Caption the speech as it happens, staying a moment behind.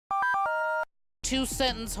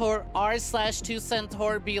2-sentence horror, r/2-sentence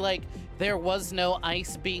horror be like, there was no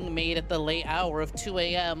ice being made at the late hour of 2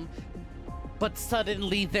 a.m., but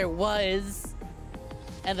suddenly there was.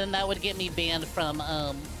 And then that would get me banned from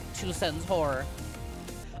 2-sentence horror.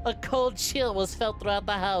 A cold chill was felt throughout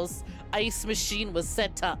the house. Ice machine was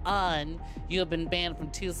set to on. You have been banned from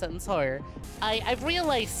 2-sentence horror. I've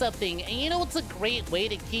realized something, and you know what's a great way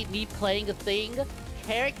to keep me playing a thing?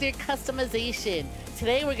 Character customization.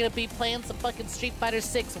 Today we're gonna be playing some fucking Street Fighter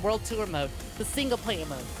 6 World Tour mode, the single player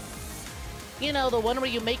mode. You know, the one where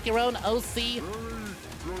you make your own OC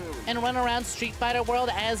and run around Street Fighter World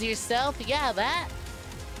as yourself. Yeah, that.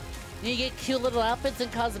 You get cute little outfits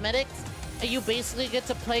and cosmetics, and you basically get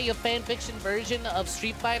to play a fanfiction version of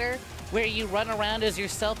Street Fighter where you run around as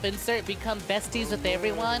yourself, insert, become besties with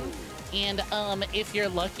everyone, and if you're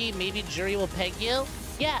lucky, maybe Jury will peg you.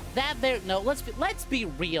 Yeah, that there. No, let's be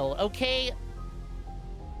real, okay?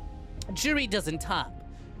 Jury doesn't top.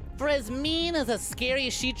 For as mean as scary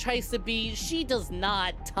as she tries to be, she does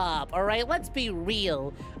not top, alright? Let's be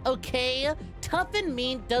real, okay? Tough and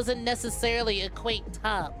mean doesn't necessarily equate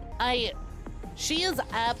top. She is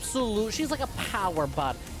absolute. She's like a power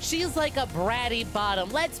bottom. She's like a bratty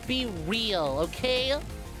bottom. Let's be real, okay?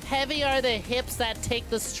 Heavy are the hips that take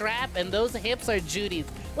the strap, and those hips are Judy's.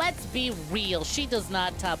 Let's be real. She does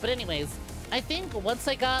not top. But anyways, I think once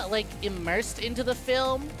I got, like, immersed into the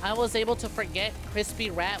film, I was able to forget Crispy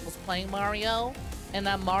Rat was playing Mario, and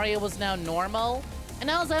that Mario was now normal. And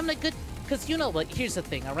I was having a good... Because you know what? Here's the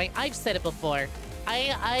thing, alright? I've said it before.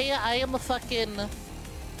 I am a fucking...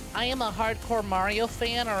 I am a hardcore Mario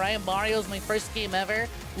fan, alright? Mario's my first game ever.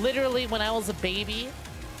 Literally, when I was a baby,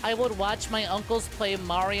 I would watch my uncles play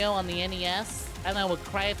Mario on the NES, and I would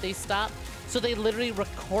cry if they stopped. So they literally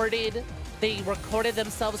recorded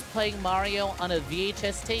themselves playing Mario on a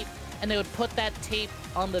VHS tape, and they would put that tape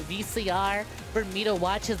on the VCR for me to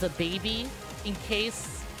watch as a baby, in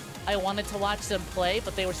case I wanted to watch them play,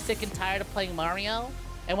 but they were sick and tired of playing Mario.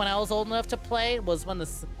 And when I was old enough to play was when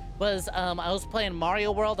I was playing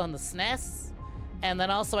Mario World on the SNES, and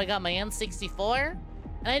then also I got my N64,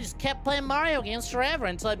 and I just kept playing Mario games forever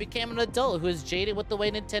until I became an adult who is jaded with the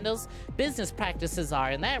way Nintendo's business practices are,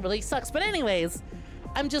 and that really sucks. But anyways,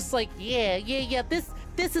 I'm just like, yeah,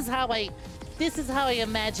 this is how I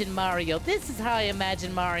imagine Mario. This is how I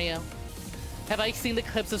imagine Mario. Have I seen the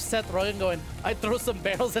clips of Seth Rogen going, I'd throw some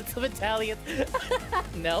barrels at some Italians?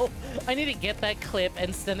 No. I need to get that clip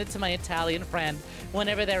and send it to my Italian friend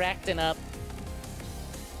whenever they're acting up.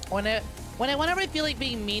 Whenever I feel like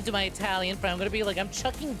being mean to my Italian friend, I'm gonna be like, I'm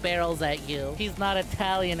chucking barrels at you. He's not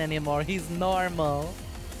Italian anymore. He's normal.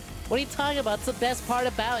 What are you talking about? It's the best part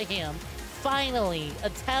about him. Finally,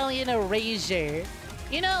 Italian erasure.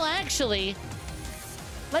 You know, actually,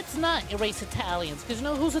 let's not erase Italians, because you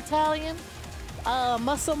know who's Italian?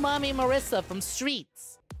 Muscle Mommy Marissa from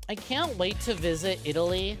Streets. I can't wait to visit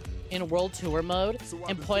Italy in World Tour mode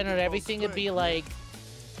and point out everything and be like,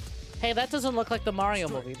 hey, that doesn't look like the Mario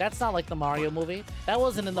movie. That's not like the Mario movie. That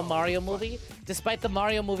wasn't in the Mario movie, despite the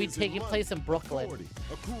Mario movie taking place in Brooklyn.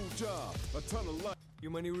 A cool job, a ton of luck. You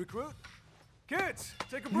my new recruit? Kids,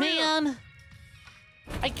 take a breather. Man,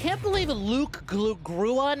 I can't believe Luke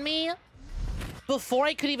grew on me before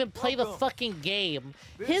I could even play the fucking game.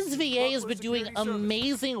 His VA has been doing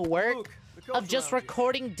amazing work of just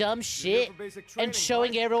recording dumb shit and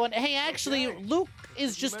showing everyone, hey, actually, Luke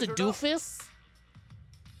is just a doofus.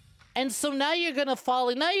 And so now you're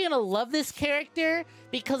gonna love this character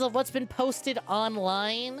because of what's been posted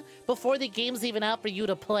online before the game's even out for you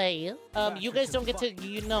to play. You guys don't get to,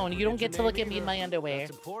 you don't get to look at me in my underwear.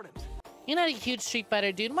 You're not a huge Street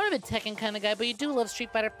Fighter dude, more of a Tekken kind of guy, but you do love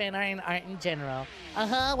Street Fighter fan art and art in general.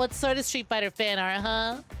 What sort of Street Fighter fan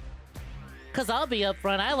art, Cause I'll be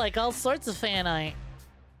upfront, I like all sorts of fan art.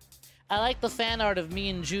 I like the fan art of me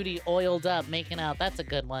and Judy oiled up, making out, that's a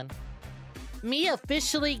good one. Me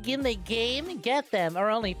officially in the game, get them,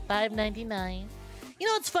 are only $5.99. You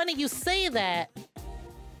know, it's funny you say that.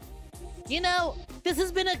 You know, this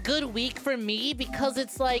has been a good week for me because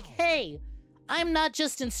it's like, hey, I'm not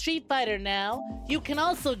just in Street Fighter now. You can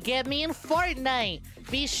also get me in Fortnite.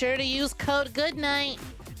 Be sure to use code GOODNIGHT.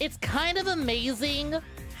 It's kind of amazing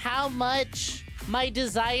how much my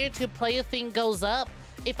desire to play a thing goes up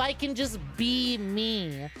if I can just be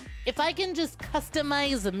me. If I can just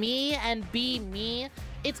customize me and be me,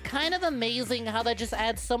 it's kind of amazing how that just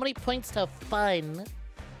adds so many points to fun.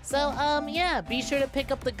 So, yeah, be sure to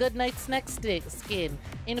pick up the Goodnight Snek skin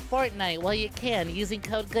in Fortnite while you can, using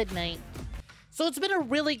code GOODNIGHT. So it's been a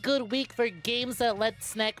really good week for games that let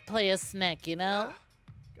Snek play as Snek, you know?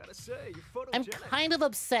 Gotta say, you're photogenic. I'm kind of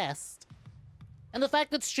obsessed. And the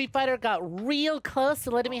fact that Street Fighter got real close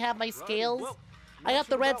to letting me have my scales. I got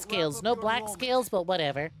the red scales, no black scales, but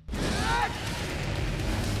whatever.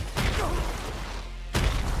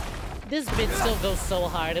 This bit still goes so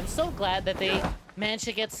hard. I'm so glad that they managed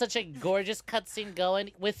to get such a gorgeous cutscene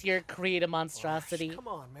going with your creative monstrosity. Come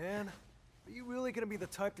on, man. Are you really gonna be the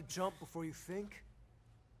type to jump before you think?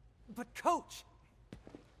 But coach!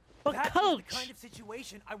 But That's coach! the kind of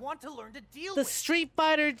situation I want to learn to deal The with. Street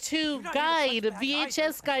Fighter 2 guide,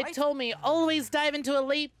 VHS guide told me, always dive into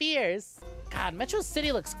elite fears. God, Metro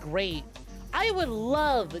City looks great. I would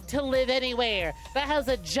love to live anywhere that has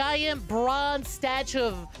a giant bronze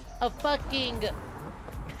statue of fucking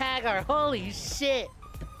Hagar. Holy shit.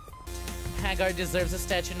 Hagar deserves a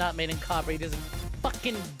statue not made in copper. He deserves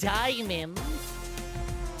fucking diamonds.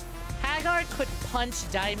 Hagar could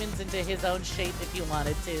punch diamonds into his own shape if he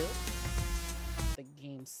wanted to. The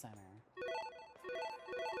game center.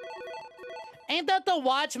 Ain't that the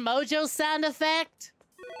Watch Mojo sound effect?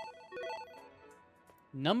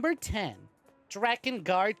 Number 10, Dragon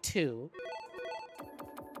Guard 2.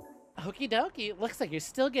 Okie dokie, looks like you're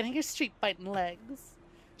still getting your street fighting legs.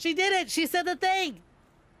 She did it! She said the thing!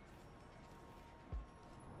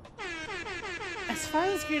 As far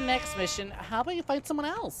as your next mission, how about you fight someone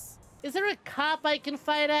else? Is there a cop I can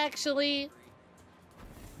fight, actually?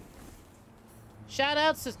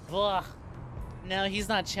 Shoutouts to... Ugh. No, he's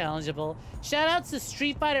not challengeable. Shoutouts to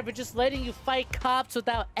Street Fighter for just letting you fight cops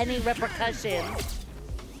without any repercussions.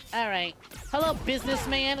 Alright. Hello,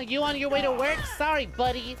 businessman. Are you on your way to work? Sorry,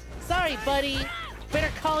 buddy. Sorry, buddy.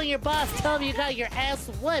 Better call your boss. Tell him you got your ass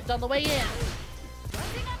whipped on the way in.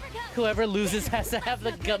 Whoever loses has to have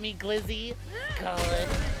the gummy glizzy. God.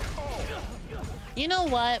 You know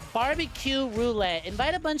what? Barbecue roulette.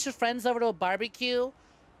 Invite a bunch of friends over to a barbecue.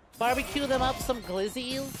 Barbecue them up some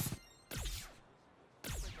glizzies.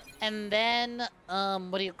 And then,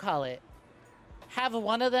 what do you call it? Have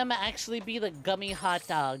one of them actually be the gummy hot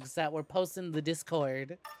dogs that were posted in the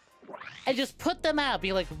Discord. And just put them out.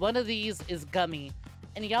 Be like, one of these is gummy.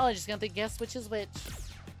 And y'all are just gonna have to guess which is which.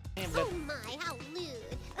 Oh my, how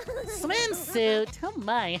lewd. Swimsuit. Oh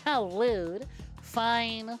my, how lewd.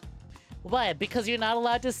 Fine. What? Because you're not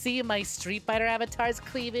allowed to see my Street Fighter avatar's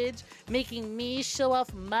cleavage? Making me show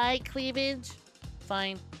off my cleavage?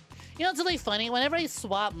 Fine. You know what's really funny? Whenever I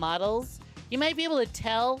swap models, you might be able to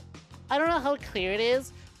tell. I don't know how clear it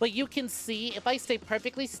is, but you can see if I stay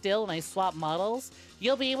perfectly still and I swap models,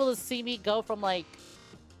 you'll be able to see me go from like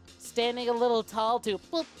standing a little tall to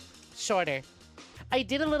boop, shorter. I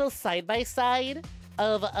did a little side-by-side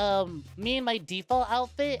of me in my default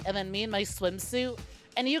outfit and then me in my swimsuit.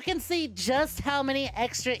 And you can see just how many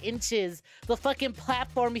extra inches the fucking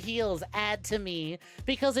platform heels add to me.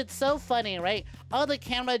 Because it's so funny, right? Oh, the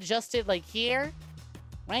camera adjusted like here,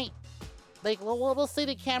 right? Like, we'll see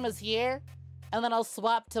the camera's here. And then I'll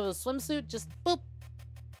swap to a swimsuit, just boop.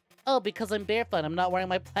 Oh, because I'm barefoot, I'm not wearing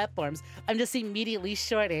my platforms. I'm just immediately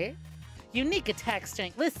shorter. Unique attack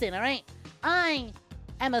strength. Listen, alright? I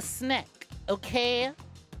am a Snek, okay?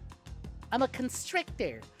 I'm a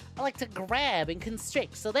constrictor. I like to grab and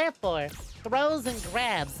constrict, so therefore, throws and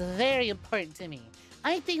grabs, very important to me.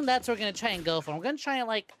 I think that's what we're gonna try and go for. We're gonna try and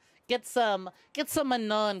like, get some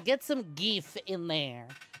Manon, get some geef in there.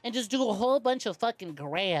 And just do a whole bunch of fucking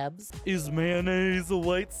grabs. Is mayonnaise a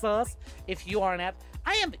white sauce? If you are an app,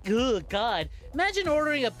 I am, oh god. Imagine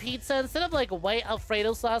ordering a pizza, instead of like white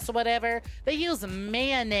Alfredo sauce or whatever, they use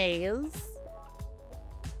mayonnaise.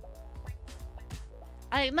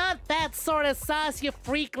 Not that sort of sauce, you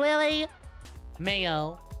freak, Lily.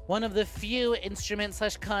 Mayo, one of the few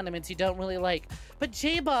instruments/condiments you don't really like. But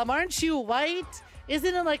J-Bomb, aren't you white?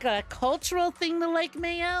 Isn't it like a cultural thing to like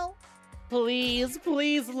mayo? Please,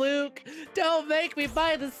 please, Luke, don't make me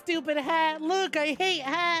buy the stupid hat. Luke, I hate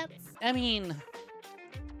hats. I mean,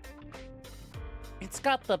 it's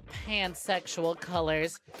got the pansexual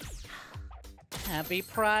colors. Happy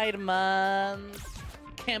Pride Month.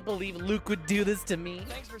 Can't believe Luke would do this to me.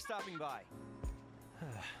 Thanks for stopping by.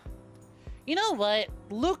 You know what?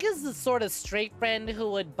 Luke is the sort of straight friend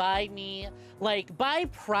who would buy me, like, buy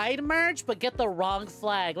Pride merch, but get the wrong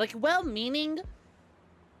flag. Like, well-meaning.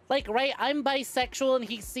 Like, right, I'm bisexual and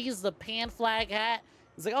he sees the pan flag hat.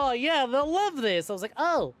 He's like, oh yeah, they'll love this. I was like,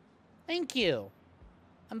 oh, thank you.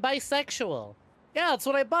 I'm bisexual. Yeah, that's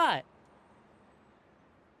what I bought.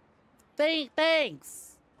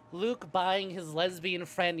 Thanks. Luke buying his lesbian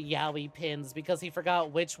friend Yowie pins because he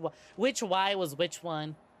forgot which Y was which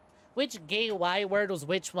one. Which gay Y word was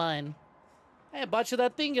which one. Hey, I bought you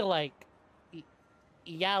that thing you like.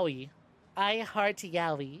 Yowie. I heart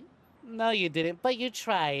Yowie. No, you didn't, but you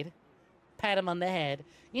tried. pat him on the head.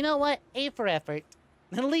 You know what? A for effort.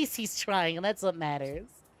 At least he's trying, and that's what matters.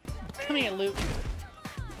 Come here, Luke.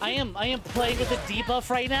 I am playing with a debuff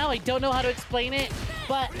right now. I don't know how to explain it,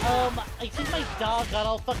 but I think my dog got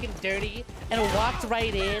all fucking dirty and walked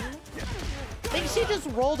right in. I think she just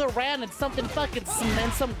rolled around in something fucking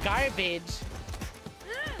cement, some garbage.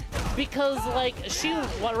 Because, like, she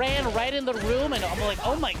ran right in the room, and I'm like,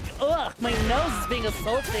 oh my, ugh, my nose is being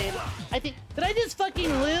assaulted. I think, did I just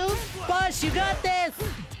fucking lose? Boss, you got this!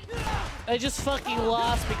 I just fucking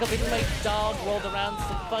lost because I think my dog rolled around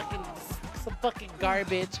some fucking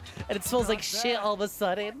garbage, and it smells like shit all of a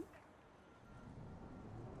sudden.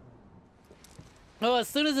 Oh, as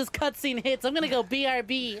soon as this cutscene hits, I'm gonna go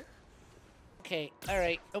BRB. Okay,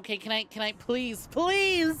 alright. Okay, can I please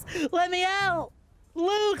let me out?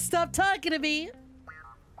 Luke, stop talking to me!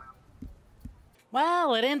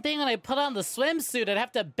 Well, I didn't think when I put on the swimsuit I'd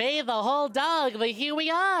have to bathe the whole dog, but here we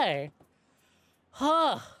are.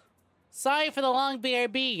 Huh. Sorry for the long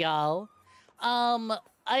BRB, y'all.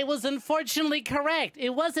 I was unfortunately correct.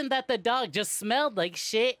 It wasn't that the dog just smelled like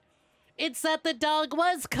shit. It's that the dog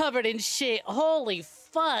was covered in shit. Holy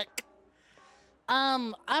fuck.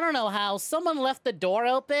 I don't know how. Someone left the door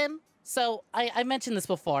open. So, I mentioned this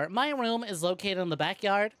before. My room is located in the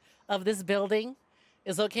backyard of this building.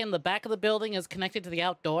 Is located in the back of the building, is connected to the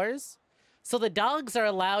outdoors. So the dogs are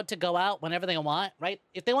allowed to go out whenever they want, right?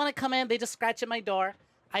 If they want to come in, they just scratch at my door.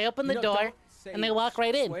 I open the door, and they walk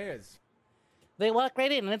right in. They walk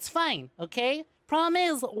right in, and it's fine, okay? Problem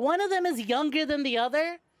is, one of them is younger than the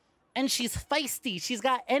other, and she's feisty. She's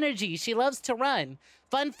got energy. She loves to run.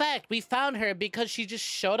 Fun fact, we found her because she just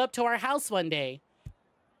showed up to our house one day.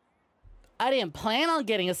 I didn't plan on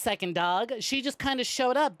getting a second dog. She just kind of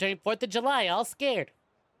showed up during 4th of July, all scared.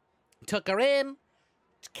 Took her in,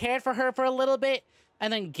 cared for her for a little bit,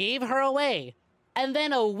 and then gave her away. And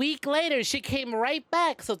then a week later, she came right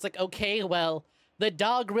back. So it's like, okay, well, the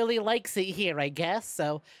dog really likes it here, I guess.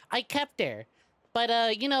 So I kept her.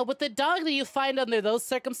 But, you know, with the dog that you find under those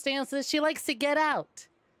circumstances, she likes to get out.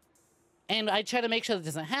 And I try to make sure that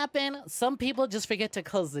doesn't happen. Some people just forget to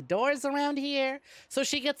close the doors around here. So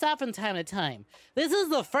she gets out from time to time. This is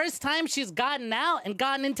the first time she's gotten out and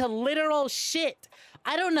gotten into literal shit.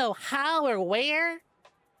 I don't know how or where.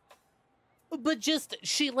 But just,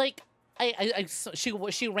 she like,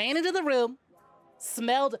 she ran into the room.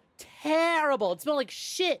 Smelled terrible. It smelled like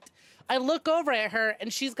shit. I look over at her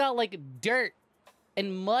and she's got like dirt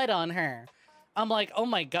and mud on her. I'm like, oh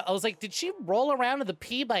my god. I was like, did she roll around in the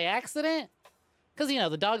pee by accident? Because, you know,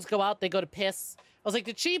 the dogs go out, they go to piss. I was like,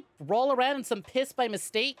 did she roll around in some piss by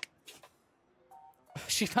mistake?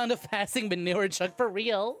 She found a passing manure truck for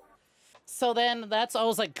real. So then I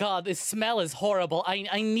was like, God, this smell is horrible.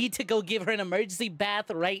 I need to go give her an emergency bath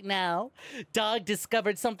right now. Dog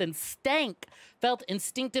discovered something stank. Felt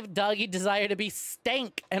instinctive doggy desire to be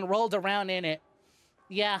stank and rolled around in it.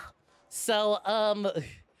 Yeah. So,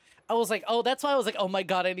 I was like, oh, that's why I was like, oh my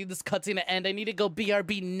god, I need this cutscene to end. I need to go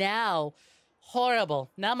BRB now.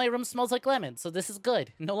 Horrible. Now my room smells like lemons, so this is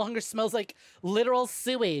good. No longer smells like literal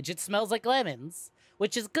sewage. It smells like lemons,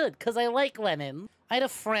 which is good, because I like lemons. I had a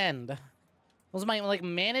friend. It was my, like,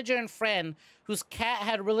 manager and friend whose cat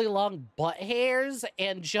had really long butt hairs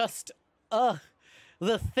and just,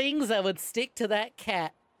 the things that would stick to that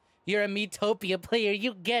cat. You're a Metopia player,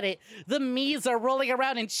 you get it. The me's are rolling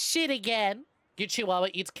around in shit again. Your Chihuahua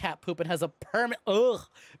eats cat poop and has a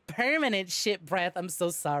permanent shit breath. I'm so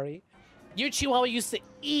sorry. Your Chihuahua used to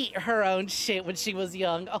eat her own shit when she was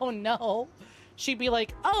young. Oh no. She'd be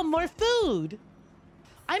like, oh, more food.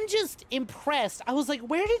 I'm just impressed. I was like,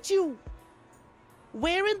 where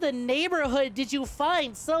in the neighborhood did you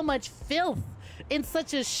find so much filth in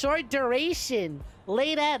such a short duration,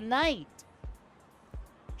 late at night?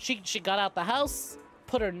 She got out the house,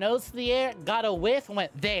 put her nose to the air, got a whiff, and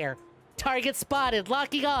went, there. Target spotted,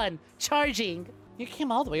 locking on, charging. You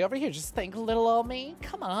came all the way over here, just think little old me.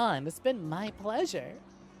 Come on, it's been my pleasure.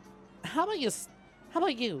 How about you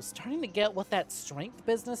starting to get what that strength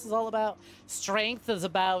business is all about? Strength is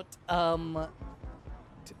about, I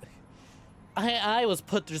was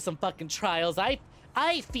put through some fucking trials.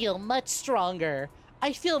 I feel much stronger.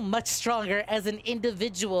 I feel much stronger as an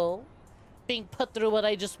individual being put through what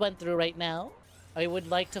I just went through right now. I would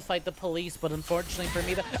like to fight the police, but unfortunately for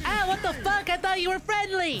me, ah, what the fuck? I thought you were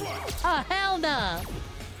friendly! Oh, hell nah!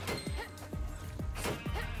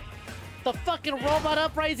 The fucking robot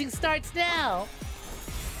uprising starts now!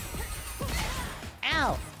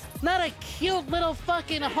 Ow! Not a cute little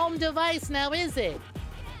fucking home device now, is it?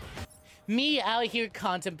 Me out here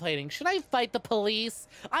contemplating, should I fight the police?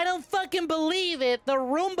 I don't fucking believe it! The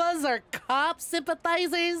Roombas are cop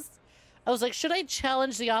sympathizers? I was like, should I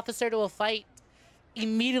challenge the officer to a fight?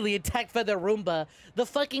 Immediately attacked by the Roomba. The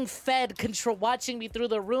fucking Fed watching me through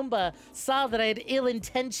the Roomba saw that I had ill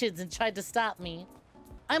intentions and tried to stop me.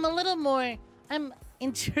 I'm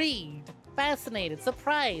intrigued, fascinated,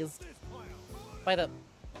 surprised by the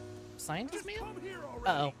scientist man?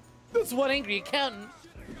 Uh-oh. That's one angry accountant.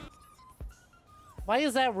 Why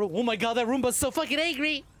is that Oh my god, that Roomba's so fucking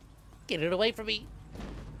angry! Get it away from me.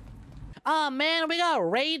 Oh man, we got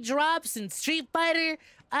raid drops in Street Fighter?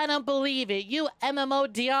 I don't believe it. You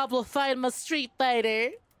MMO Diablo-fied my Street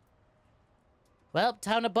Fighter. Well,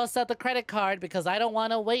 time to bust out the credit card because I don't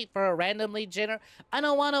want to wait for a I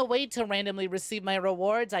don't want to wait to randomly receive my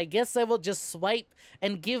rewards. I guess I will just swipe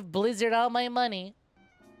and give Blizzard all my money.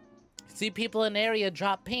 See people in area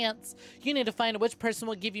drop pants. You need to find which person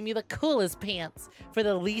will give me the coolest pants for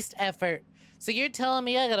the least effort. So you're telling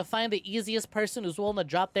me I gotta find the easiest person who's willing to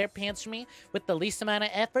drop their pants for me with the least amount of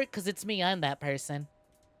effort? Because it's me, I'm that person.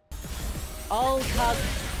 All cause...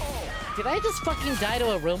 Did I just fucking die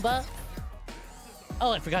to a Roomba?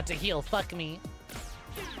 Oh, I forgot to heal. Fuck me.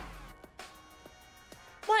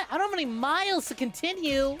 What? I don't have any miles to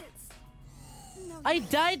continue. I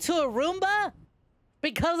died to a Roomba?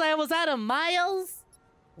 Because I was out of miles?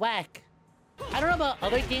 Whack. I don't know about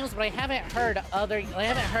other games, but I haven't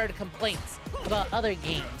heard complaints about other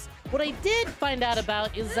games. What I did find out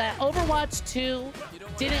about is that Overwatch 2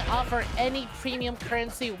 didn't offer any premium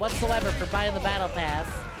currency whatsoever for buying the Battle Pass.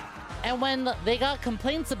 And when they got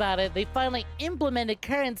complaints about it, they finally implemented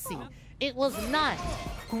currency. It was not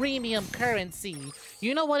premium currency.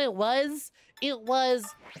 You know what it was? It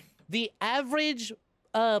was the average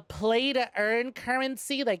play to earn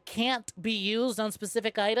currency that can't be used on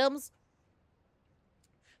specific items.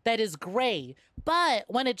 That is gray. But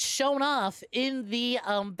when it's shown off in the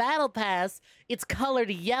Battle Pass, it's colored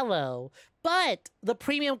yellow. But the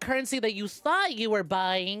premium currency that you thought you were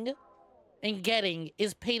buying and getting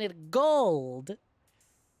is painted gold.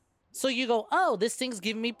 So you go, oh, this thing's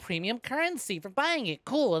giving me premium currency for buying it.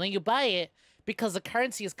 Cool. And then you buy it because the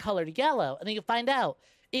currency is colored yellow. And then you find out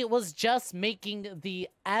it was just making the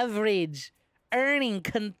average earning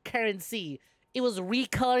currency. It was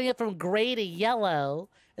recoloring it from gray to yellow.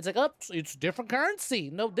 It's like, oh, it's different currency.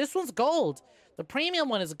 No, this one's gold. The premium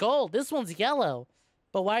one is gold. This one's yellow.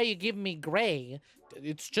 But why are you giving me gray?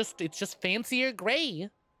 It's just fancier gray.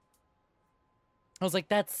 I was like,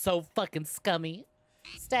 that's so fucking scummy.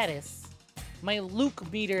 Status. My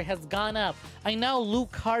Luke meter has gone up. I now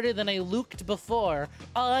Luke harder than I Luked before.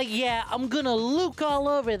 Yeah, I'm gonna Luke all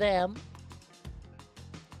over them.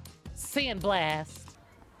 Sandblast.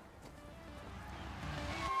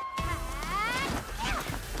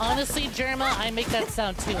 Honestly, Germa, I make that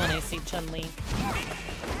sound too when I see Chun-Li.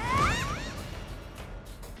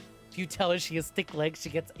 If you tell her she has thick legs, she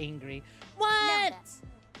gets angry. What?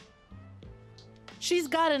 She's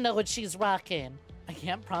gotta know what she's rocking. I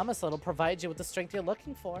can't promise it'll provide you with the strength you're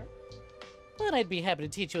looking for. But I'd be happy to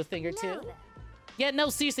teach you a thing or two. Yeah, no,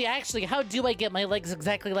 seriously, actually, how do I get my legs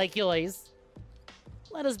exactly like yours?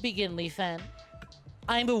 Let us begin, Lee Fan.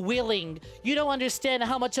 I'm willing. You don't understand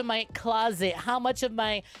how much of my closet, how much of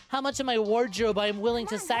my wardrobe I'm willing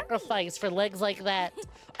to sacrifice for legs like that.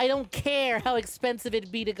 I don't care how expensive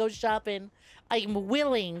it'd be to go shopping. I'm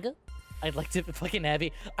willing. I'd like to fucking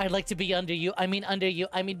Abby. I'd like to be under you. I mean under you.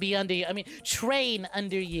 I mean be under you. I mean train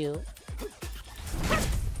under you.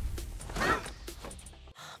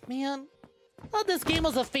 Man. Oh, this game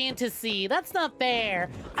was a fantasy. That's not fair.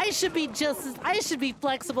 I should be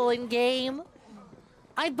flexible in game.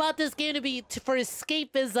 I bought this game for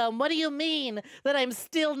escapism. What do you mean that I'm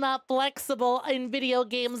still not flexible in video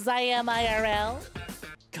games? I am IRL.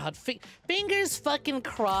 God, fingers fucking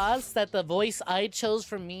crossed that the voice I chose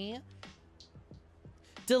for me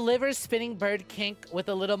delivers spinning bird kink with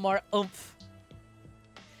a little more oomph.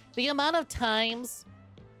 The amount of times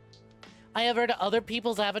I have heard other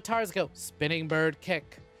people's avatars go, spinning bird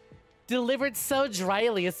kick. Delivered so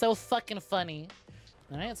dryly is so fucking funny.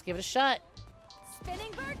 All right, let's give it a shot.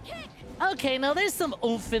 Spinning bird kick. Okay, now there's some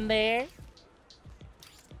oomph in there.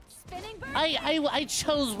 Spinning bird. I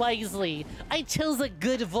chose wisely. I chose a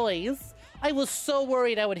good voice. I was so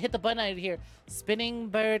worried I would hit the button out here. Spinning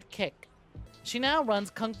bird kick. She now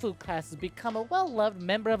runs kung fu classes, become a well-loved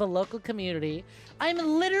member of a local community. I'm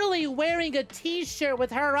literally wearing a t-shirt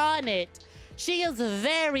with her on it. She is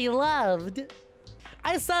very loved.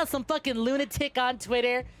 I saw some fucking lunatic on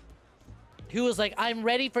Twitter who was like, I'm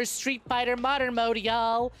ready for Street Fighter Modern Mode,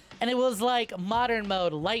 y'all. And it was like, Modern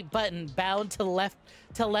Mode, light button, bound to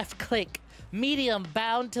left click. Medium,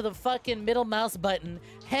 bound to the fucking middle mouse button.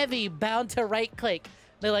 Heavy, bound to right click.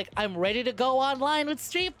 They're like, I'm ready to go online with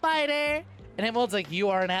Street Fighter. And everyone's like, you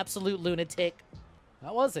are an absolute lunatic.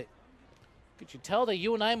 How was it? Could you tell that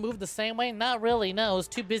you and I moved the same way? Not really, no. I was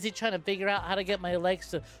too busy trying to figure out how to get my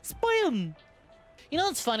legs to spin. You know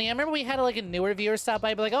what's funny? I remember we had like a newer viewer stop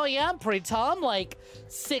by and be like, oh yeah, I'm pretty tall. I'm like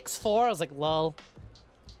 6'4". I was like, lol.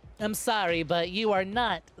 I'm sorry, but you are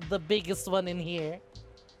not the biggest one in here.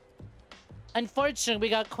 Unfortunately, we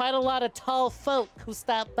got quite a lot of tall folk who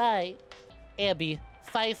stopped by. Abby,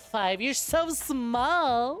 5'5". You're so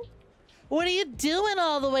small. What are you doing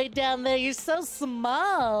all the way down there? You're so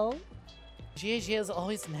small. Gigi is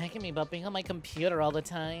always nagging me about being on my computer all the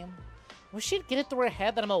time. Wish she'd get it through her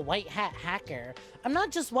head that I'm a white hat hacker. I'm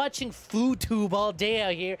not just watching VTuber all day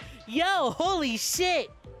out here. Yo, holy shit!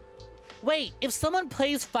 Wait, if someone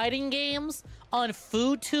plays fighting games on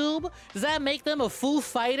VTuber, does that make them a Foo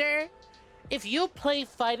Fighter? If you play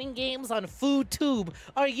fighting games on VTuber,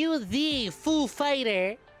 are you the Foo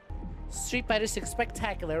Fighter? Street Fighter 6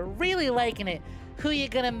 Spectacular, really liking it. Who you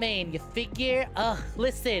gonna main? You figure?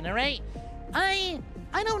 Listen, alright? I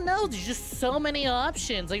don't know, there's just so many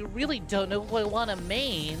options. I really don't know who I want to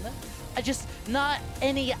main. I just, not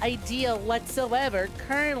any idea whatsoever.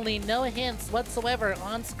 Currently, no hints whatsoever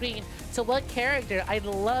on screen to what character I'd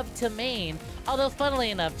love to main. Although,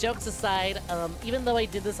 funnily enough, jokes aside, even though I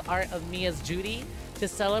did this art of me as Judy to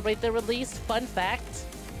celebrate the release, fun fact,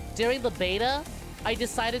 during the beta, I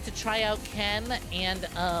decided to try out Ken, and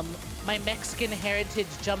my Mexican heritage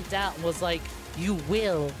jumped out and was like, you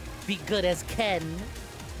will be good as Ken.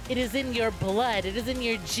 It is in your blood. It is in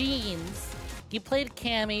your genes. You played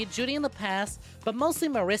Cammy, Judy in the past, but mostly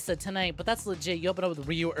Marissa tonight. But that's legit. You opened up with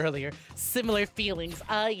Ryu earlier. Similar feelings.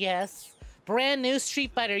 Yes. Brand new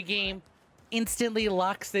Street Fighter game. Instantly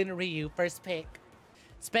locks in Ryu. First pick.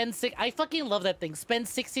 I fucking love that thing. Spend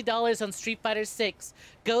 $60 on Street Fighter 6.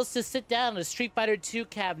 Goes to sit down in a Street Fighter 2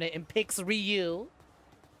 cabinet and picks Ryu.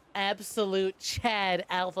 Absolute Chad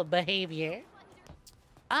alpha behavior.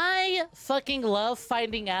 I fucking love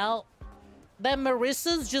finding out that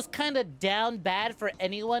Marissa's just kind of down bad for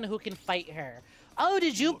anyone who can fight her. Oh,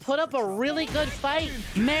 did you put up a really good fight?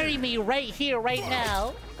 Marry me right here, right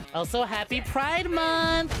now. Also, happy Pride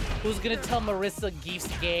Month. Who's gonna tell Marissa Geef's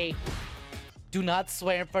gay? Do not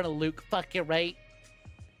swear in front of Luke. Fuck it, right?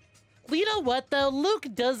 Well, you know what, though? Luke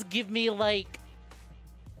does give me, like...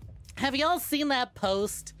 Have y'all seen that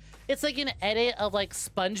post? It's like an edit of, like,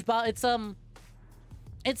 SpongeBob.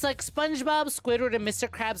 It's like SpongeBob, Squidward, and Mr.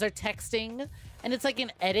 Krabs are texting, and it's like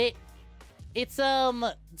an edit. It's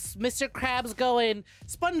Mr. Krabs going,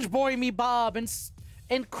 "SpongeBoy me Bob," and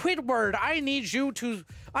Squidward, I need you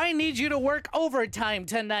to work overtime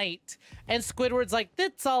tonight. And Squidward's like,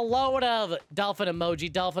 "That's a load of dolphin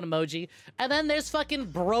emoji." And then there's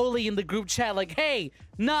fucking Broly in the group chat like, "Hey,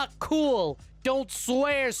 not cool. Don't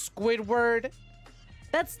swear, Squidward."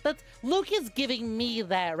 That's Luke is giving me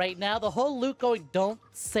that right now. The whole Luke going, don't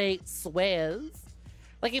say swears.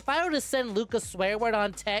 Like, if I were to send Luke a swear word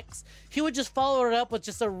on text, he would just follow it up with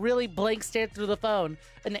just a really blank stare through the phone.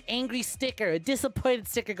 An angry sticker, a disappointed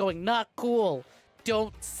sticker going, not cool.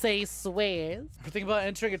 Don't say swears. Ever think about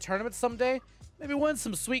entering a tournament someday? Maybe win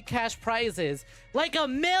some sweet cash prizes. Like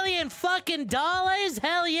 $1 million fucking dollars?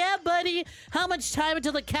 Hell yeah, buddy. How much time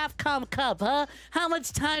until the Capcom Cup, huh? How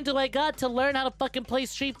much time do I got to learn how to fucking play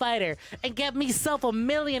Street Fighter and get myself $1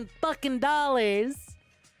 million fucking dollars?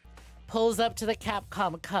 Pulls up to the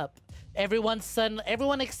Capcom Cup. Everyone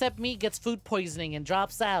except me gets food poisoning and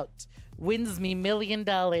drops out. Wins me $1 million.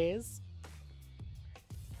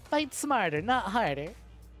 Fight smarter, not harder.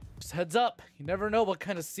 Just heads up, you never know what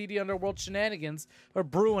kind of seedy underworld shenanigans are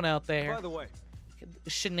brewing out there. By the way,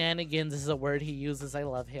 shenanigans is a word he uses. I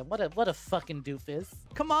love him. What a fucking doofus.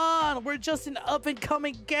 Come on, we're just an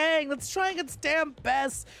up-and-coming gang. Let's try and get damn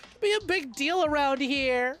best. Be a big deal around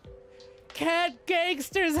here. Can't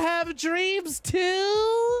gangsters have dreams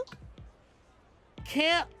too?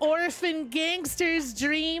 Can't orphan gangsters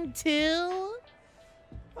dream too?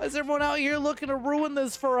 Why is everyone out here looking to ruin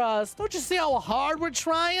this for us? Don't you see how hard we're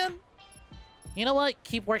trying? You know what?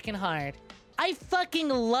 Keep working hard. I fucking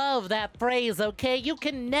love that phrase, okay? You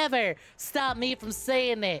can never stop me from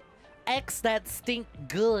saying it. X that stink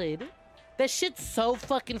good. That shit's so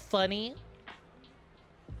fucking funny.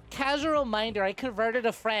 Casual reminder, I converted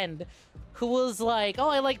a friend who was like, oh,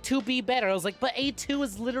 I like 2B better. I was like, but A2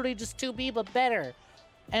 is literally just 2B, but better.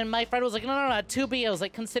 And my friend was like, no, 2B. I was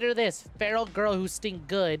like, consider this. Feral girl who stink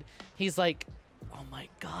good. He's like, oh my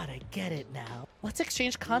god, I get it now. Let's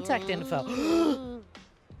exchange contact info.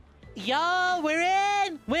 Y'all, we're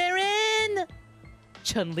in! We're in!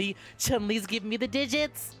 Chun-Li's giving me the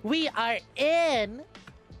digits. We are in.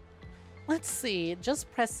 Let's see,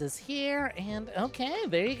 just press this here, and okay,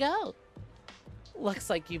 there you go. Looks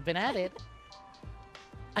like you've been added.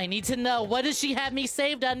 I need to know, what does she have me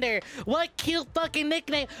saved under? What cute fucking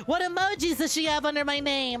nickname? What emojis does she have under my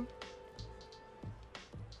name?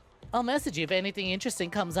 I'll message you if anything interesting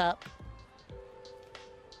comes up.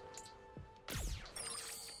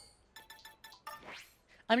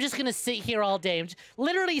 I'm just gonna sit here all day. I'm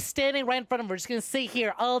literally standing right in front of her. Just gonna sit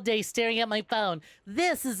here all day staring at my phone.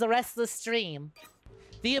 This is the rest of the stream.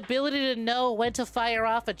 The ability to know when to fire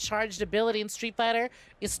off a charged ability in Street Fighter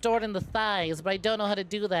is stored in the thighs, but I don't know how to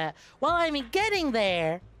do that. Well, I'm getting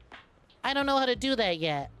there. I don't know how to do that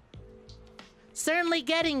yet. Certainly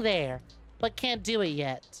getting there, but can't do it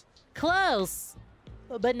yet. Close,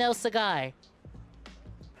 but no cigar.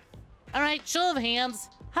 All right, show of hands.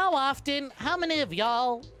 How often, how many of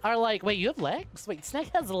y'all are like, wait, you have legs? Wait,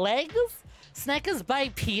 Snek has legs? Snek is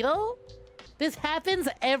bipedal? This happens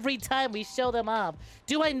every time we show them off.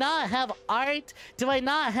 Do I not have art? Do I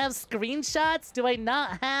not have screenshots? Do I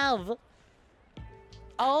not have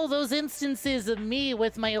all those instances of me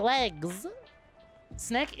with my legs?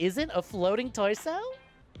 Snek isn't a floating torso?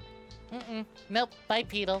 Nope,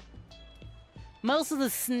 bipedal. Most of the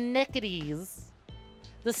Snekities,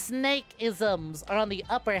 the snake-isms, are on the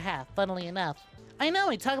upper half, funnily enough. I know,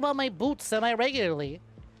 I talk about my boots semi-regularly.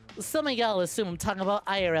 Some of y'all assume I'm talking about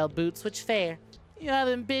IRL boots, which fair. You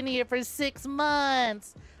haven't been here for 6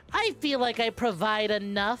 months. I feel like I provide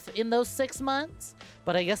enough in those 6 months,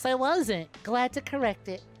 but I guess I wasn't. Glad to correct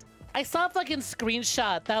it. I saw a fucking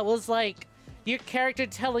screenshot that was like, your character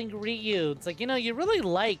telling Ryu, it's like, you know, you really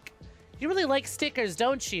like stickers,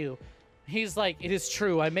 don't you? He's like, it is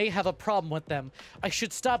true, I may have a problem with them. I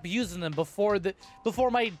should stop using them before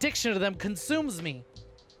my addiction to them consumes me.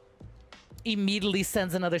 Immediately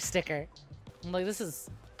sends another sticker. I'm like, this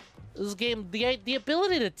game, the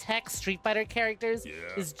ability to text Street Fighter characters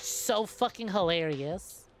is so fucking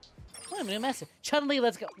hilarious. Oh, I'm gonna mess it. Chun-Li,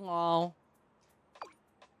 let's go. Oh.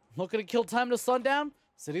 Looking to kill time to sundown?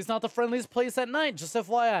 City's not the friendliest place at night, just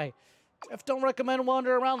FYI. Jeff don't recommend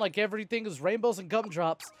wandering around like everything is rainbows and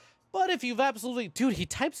gumdrops. But if you've absolutely... Dude, he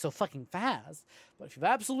types so fucking fast. But if you've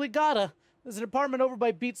absolutely gotta, there's an apartment over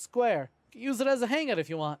by Beat Square. You can use it as a hangout if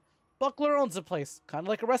you want. Buckler owns the place, kind of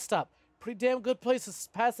like a rest stop. Pretty damn good place to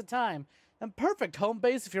pass the time. And perfect home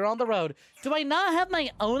base if you're on the road. Do I not have my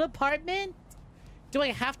own apartment? Do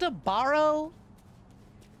I have to borrow?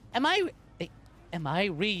 Am I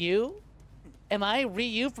Ryu? Am I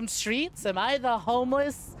Ryu from Streets? Am I the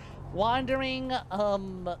homeless, wandering,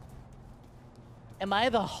 Am I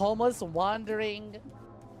the homeless, wandering...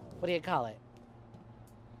 What do you call it?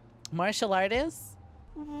 Martial artist?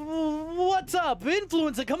 What's up?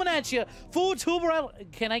 Influencer coming at you.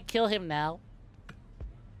 VTuber. Can I kill him now?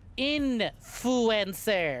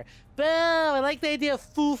 Influencer. Boo, I like the idea of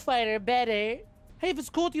Foo Fighter better. Hey, if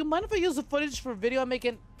it's cool, do you mind if I use the footage for a video I'm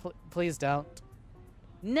making? Please don't.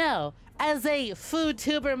 No. As a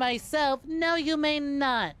VTuber myself, no, you may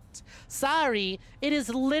not. Sorry, it is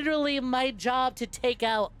literally my job to take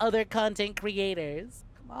out other content creators.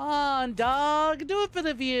 Come on, dog. Do it for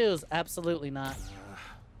the views. Absolutely not.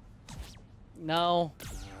 No.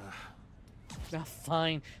 Oh,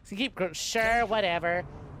 fine. So keep... Sure, whatever.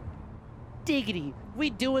 Diggity.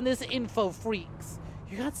 We doing this, info freaks.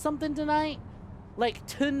 You got something tonight? Like,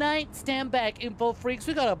 tonight, stand back, info freaks.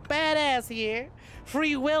 We got a badass here.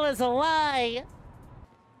 Free will is a lie.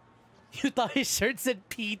 You thought his shirt said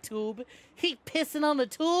P-tube? He pissing on the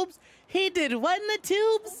tubes? He did what in the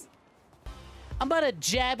tubes? I'm about to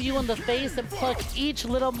jab you in the face and pluck each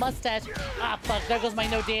little mustache. Ah, fuck, there goes my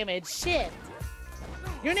no damage. Shit.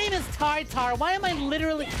 Your name is Tartar. Why did I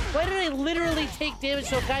literally take damage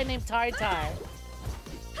to a guy named Tartar?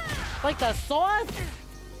 Like the sauce?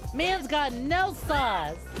 Man's got no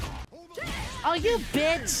sauce. Oh, you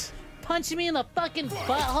bitch. Punching me in the fucking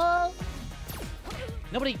butthole?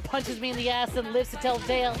 Nobody punches me in the ass and lives to tell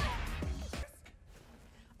tale.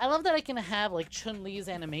 I love that I can have like Chun-Li's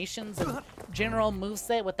animations and general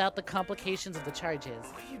moveset without the complications of the charges.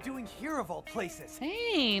 What are you doing here of all places?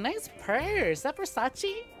 Hey, nice purse. Is that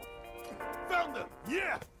Versace? Found them!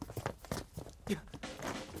 Yeah!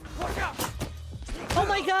 Watch out! Oh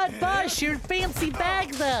my god, Bush, your fancy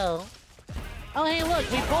bag though. Oh hey look,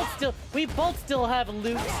 we both still have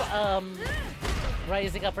Luke's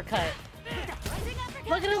rising uppercut.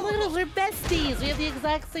 Look at us, we're besties. We have the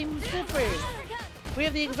exact same supers. We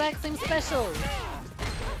have the exact same specials.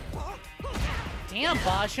 Damn,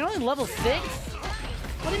 Bosch, you're only level 6?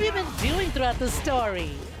 What have you been doing throughout the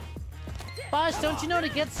story? Bosch, don't you know to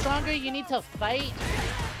get stronger you need to fight?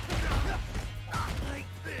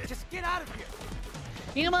 Just get out of here!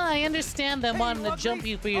 You know what? I understand them wanting to jump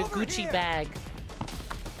you for your Gucci bag.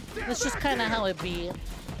 That's just kind of how it be.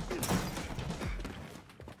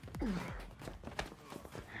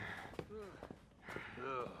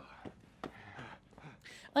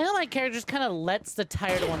 I know my character just kind of lets the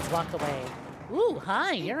tired ones walk away. Ooh,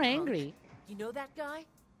 hi, you're angry. You know that guy?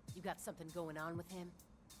 You got something going on with him?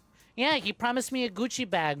 Yeah, he promised me a Gucci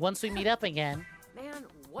bag once we meet up again. Man,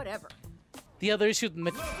 whatever. The other issue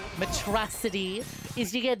with Metrocity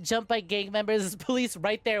is you get jumped by gang members as police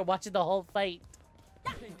right there watching the whole fight.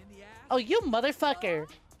 Oh, you motherfucker.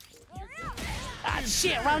 Ah,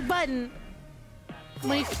 shit, wrong button.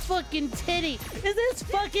 My fucking titty. Is this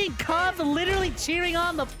fucking cop literally cheering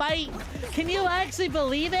on the fight? Can you actually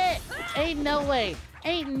believe it? Ain't no way.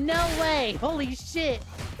 Ain't no way. Holy shit.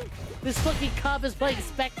 This fucking cop is playing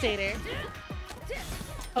spectator.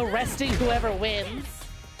 Arresting whoever wins.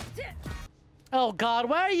 Oh god,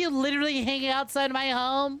 why are you literally hanging outside my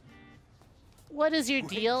home? What is your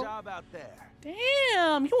deal? Job out there.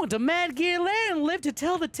 Damn, you went to Mad Gear Lair and lived to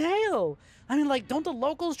tell the tale. I mean, like, don't the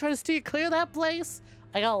locals try to steer clear of that place?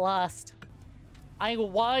 I got lost. I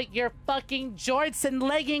want your fucking jorts and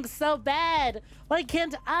leggings so bad. Why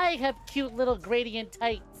can't I have cute little gradient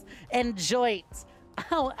tights and joints?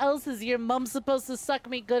 How else is your mom supposed to suck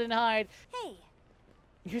me good and hard? Hey.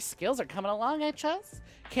 Your skills are coming along, I trust.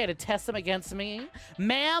 Care to test them against me?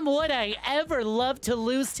 Ma'am, would I ever love to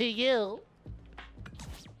lose to you?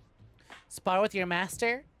 Spar with your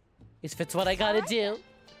master? If it's what I gotta do.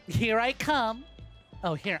 Here I come.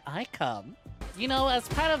 Oh, here I come. You know, as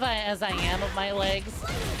proud of as I am of my legs,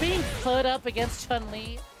 being put up against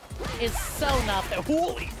Chun-Li is so not fair.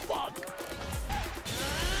 Holy fuck!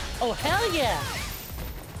 Oh, hell yeah!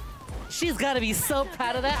 She's gotta be so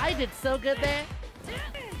proud of that. I did so good there.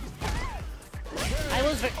 I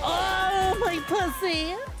was very— oh, my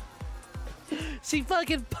pussy! She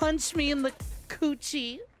fucking punched me in the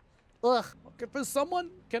coochie. Ugh. Looking for someone?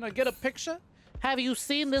 Can I get a picture? Have you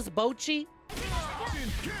seen this Bochi?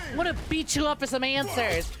 I want to beat you up for some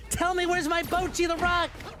answers. Tell me, where's my Bochi the Rock?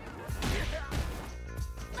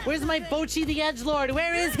 Where's my Bochi the Edgelord?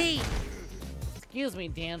 Where is he? Excuse me,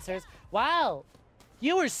 dancers. Wow.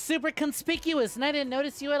 You were super conspicuous and I didn't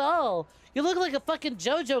notice you at all. You look like a fucking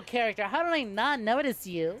JoJo character. How did I not notice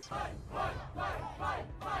you?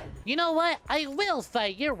 You know what? I will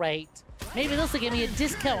fight. You're right. Maybe this will give me a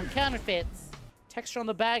discount on counterfeits. Texture on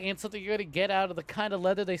the bag ain't something you're gonna get out of the kind of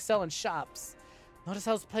leather they sell in shops. Notice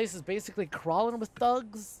how this place is basically crawling with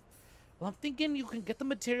thugs? Well, I'm thinking you can get the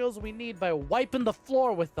materials we need by wiping the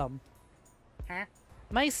floor with them. Huh?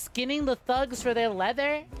 Am I skinning the thugs for their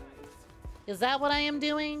leather? Is that what I am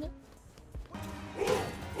doing?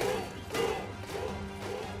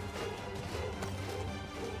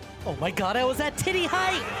 Oh my god, I was at titty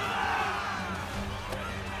height!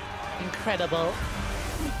 Incredible.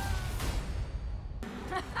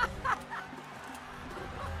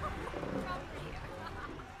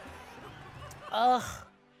 Ugh.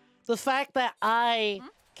 The fact that I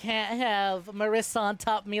can't have Marissa on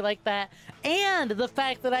top of me like that, and the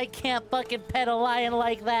fact that I can't fucking pet a lion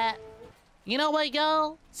like that. You know what,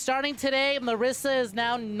 y'all? Starting today, Marissa is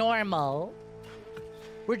now normal.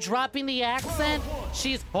 We're dropping the accent.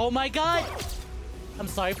 She's— oh my god! I'm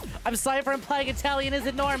sorry for implying Italian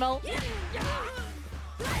isn't normal.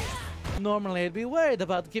 Normally I'd be worried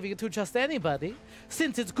about giving it to just anybody,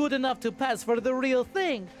 since it's good enough to pass for the real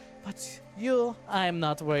thing. But you, I'm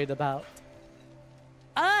not worried about.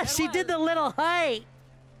 Ah, she did the little height.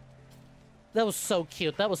 That was so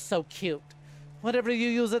cute. That was so cute. Whatever you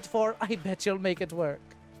use it for, I bet you'll make it work.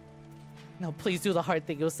 No, please do the hard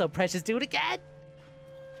thing. It was so precious. Do it again.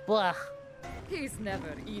 Blah. He's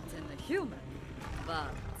never eaten a human, but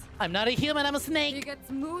I'm not a human. I'm a snake. he gets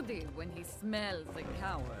moody when he smells a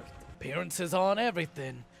coward. Appearances aren't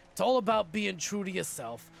everything. It's all about being true to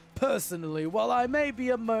yourself. Personally, while I may be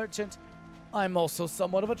a merchant, I'm also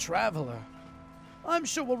somewhat of a traveler. I'm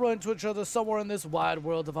sure we'll run into each other somewhere in this wide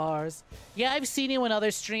world of ours. Yeah, I've seen you in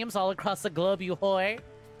other streams all across the globe, you whore.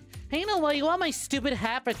 Hey, you know what? You want my stupid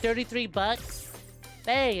hat for 33 bucks?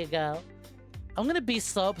 There you go. I'm gonna be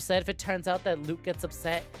so upset if it turns out that Luke gets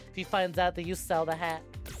upset if he finds out that you sell the hat.